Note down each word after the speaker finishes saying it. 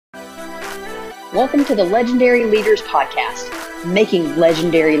Welcome to the Legendary Leaders Podcast, Making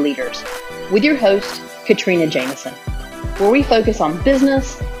Legendary Leaders, with your host, Katrina Jameson, where we focus on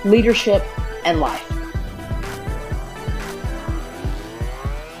business, leadership, and life.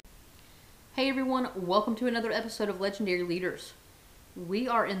 Hey everyone, welcome to another episode of Legendary Leaders. We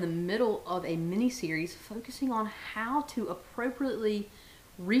are in the middle of a mini-series focusing on how to appropriately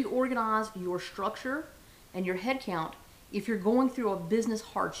reorganize your structure and your headcount if you're going through a business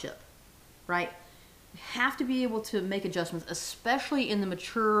hardship, right? You have to be able to make adjustments, especially in the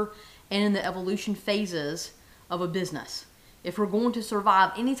mature and in the evolution phases of a business. If we're going to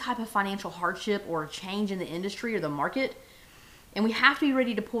survive any type of financial hardship or a change in the industry or the market, and we have to be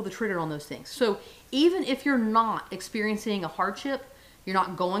ready to pull the trigger on those things. So even if you're not experiencing a hardship, you're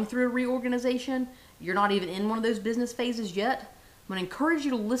not going through a reorganization, you're not even in one of those business phases yet, I'm going to encourage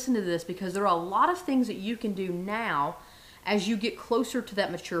you to listen to this because there are a lot of things that you can do now as you get closer to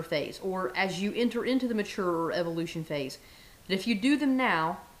that mature phase or as you enter into the mature or evolution phase. That if you do them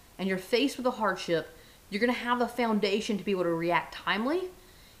now and you're faced with a hardship, you're going to have the foundation to be able to react timely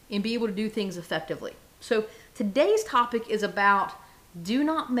and be able to do things effectively. So today's topic is about do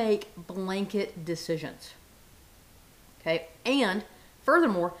not make blanket decisions. Okay? And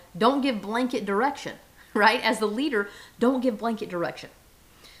furthermore, don't give blanket direction, right? As the leader, don't give blanket direction.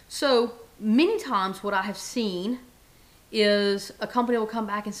 So many times what I have seen is a company will come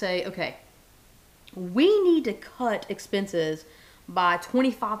back and say, okay, we need to cut expenses by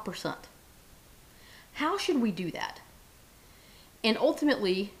 25%. How should we do that? And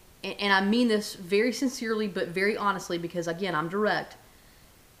ultimately, and I mean this very sincerely but very honestly because again, I'm direct,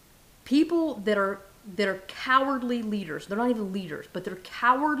 people that are cowardly leaders, they're not even leaders, but they're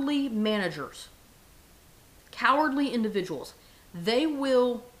cowardly managers, cowardly individuals, they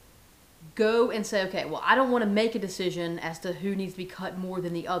will go and say, okay, well, I don't want to make a decision as to who needs to be cut more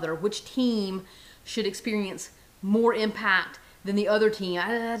than the other, which team should experience more impact than the other team.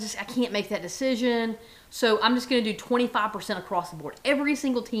 I can't make that decision. So I'm just going to do 25% across the board. Every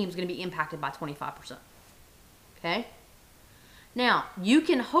single team is going to be impacted by 25%. Okay? Now, you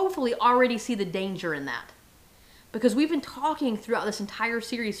can hopefully already see the danger in that because we've been talking throughout this entire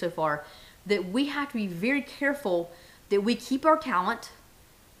series so far that we have to be very careful that we keep our talent,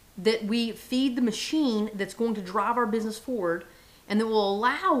 that we feed the machine that's going to drive our business forward and that will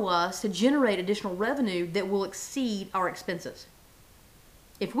allow us to generate additional revenue that will exceed our expenses.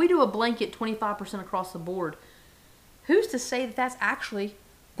 If we do a blanket 25% across the board, who's to say that that's actually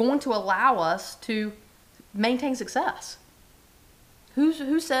going to allow us to maintain success?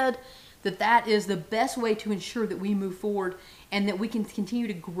 Who said that that is the best way to ensure that we move forward and that we can continue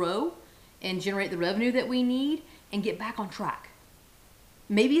to grow and generate the revenue that we need and get back on track?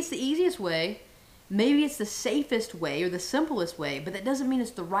 Maybe it's the easiest way, maybe it's the safest way or the simplest way, but that doesn't mean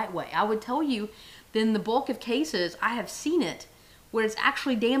it's the right way. I would tell you that in the bulk of cases, I have seen it where it's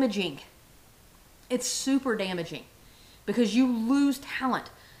actually damaging. It's super damaging because you lose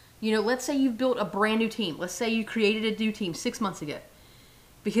talent. You know, let's say you've built a brand new team. Let's say you created a new team 6 months ago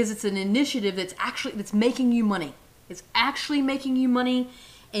because it's an initiative that's making you money. It's actually making you money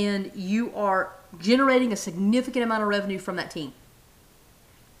and you are generating a significant amount of revenue from that team.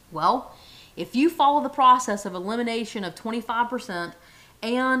 Well, if you follow the process of elimination of 25%,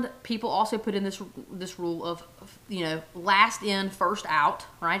 and people also put in this rule of, you know, last in, first out,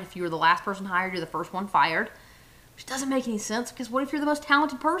 right? If you were the last person hired, you're the first one fired, which doesn't make any sense because what if you're the most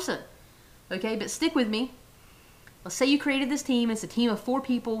talented person? Okay, but stick with me. Let's say you created this team. It's a team of 4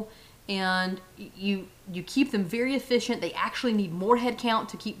 people, and you keep them very efficient. They actually need more headcount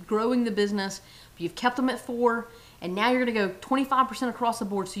to keep growing the business. But you've kept them at 4. And now you're going to go 25% across the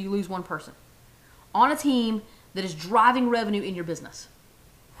board so you lose one person on a team that is driving revenue in your business.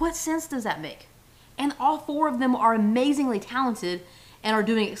 What sense does that make? And all 4 of them are amazingly talented and are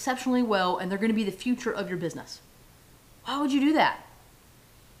doing exceptionally well and they're going to be the future of your business. Why would you do that?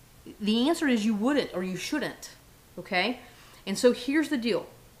 The answer is you wouldn't or you shouldn't, okay? And so here's the deal.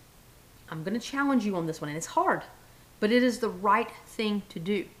 I'm going to challenge you on this one, and it's hard, but it is the right thing to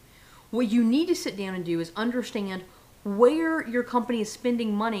do. What you need to sit down and do is understand where your company is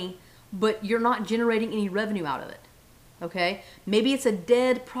spending money, but you're not generating any revenue out of it. Okay? Maybe it's a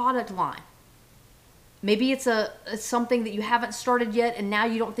dead product line. Maybe it's something that you haven't started yet, and now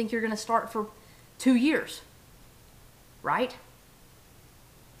you don't think you're going to start for 2 years. Right?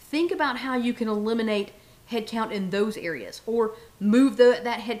 Think about how you can eliminate headcount in those areas, or move that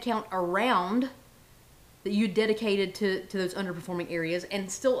headcount around that you dedicated to those underperforming areas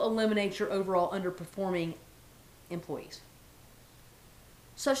and still eliminate your overall underperforming employees.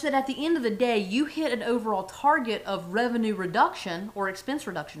 Such that at the end of the day, you hit an overall target of revenue reduction, or expense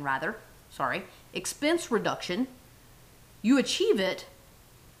reduction rather, expense reduction. You achieve it,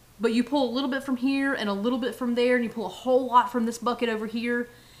 but you pull a little bit from here and a little bit from there, and you pull a whole lot from this bucket over here,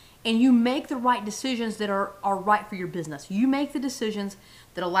 and you make the right decisions that are right for your business. You make the decisions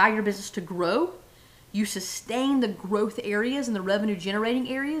that allow your business to grow. You sustain the growth areas and the revenue generating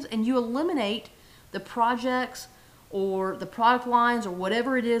areas, and you eliminate the projects or the product lines or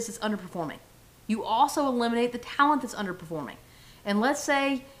whatever it is that's underperforming. You also eliminate the talent that's underperforming. And let's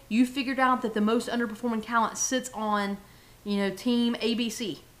say you figured out that the most underperforming talent sits on, team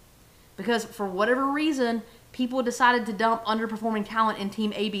ABC. Because for whatever reason, people decided to dump underperforming talent in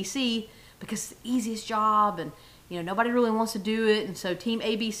team ABC because it's the easiest job and nobody really wants to do it. And so team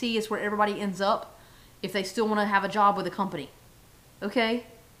ABC is where everybody ends up if they still want to have a job with a company. Okay,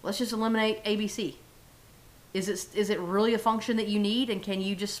 let's just eliminate ABC. Is it really a function that you need, and can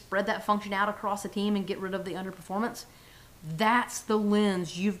you just spread that function out across the team and get rid of the underperformance? That's the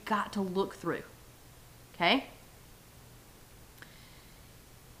lens you've got to look through. Okay?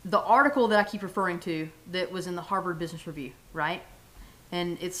 The article that I keep referring to that was in the Harvard Business Review, right?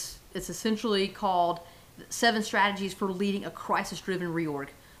 And it's essentially called 7 Strategies for Leading a Crisis-Driven Reorg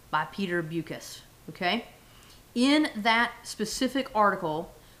by Peter Bukes. Okay? In that specific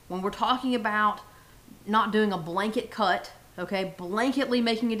article, when we're talking about not doing a blanket cut, okay, blanketly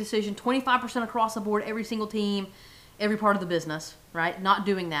making a decision 25% across the board, every single team, every part of the business, right? Not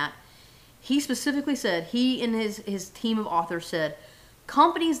doing that. He specifically said, he and his team of authors said,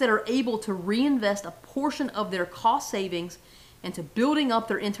 companies that are able to reinvest a portion of their cost savings into building up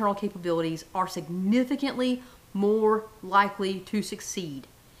their internal capabilities are significantly more likely to succeed,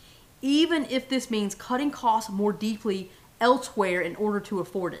 even if this means cutting costs more deeply elsewhere in order to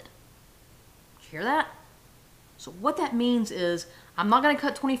afford it. Did you hear that? So what that means is, I'm not going to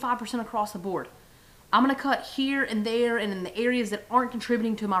cut 25% across the board. I'm going to cut here and there and in the areas that aren't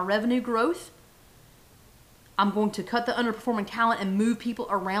contributing to my revenue growth. I'm going to cut the underperforming talent and move people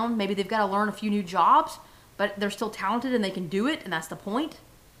around. Maybe they've got to learn a few new jobs, but they're still talented and they can do it, and that's the point.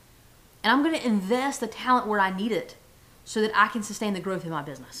 And I'm going to invest the talent where I need it so that I can sustain the growth in my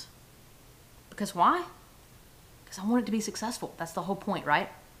business. Because why? Because I want it to be successful. That's the whole point, right?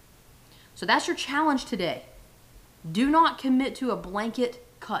 So that's your challenge today. Do not commit to a blanket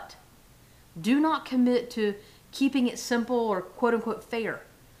cut. Do not commit to keeping it simple or quote-unquote fair.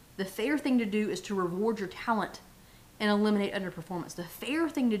 The fair thing to do is to reward your talent and eliminate underperformance. The fair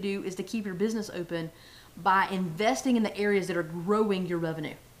thing to do is to keep your business open by investing in the areas that are growing your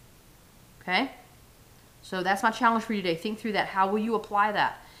revenue. Okay? So that's my challenge for you today. Think through that. How will you apply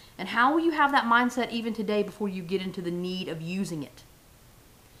that? And how will you have that mindset even today before you get into the need of using it?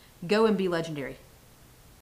 Go and be legendary.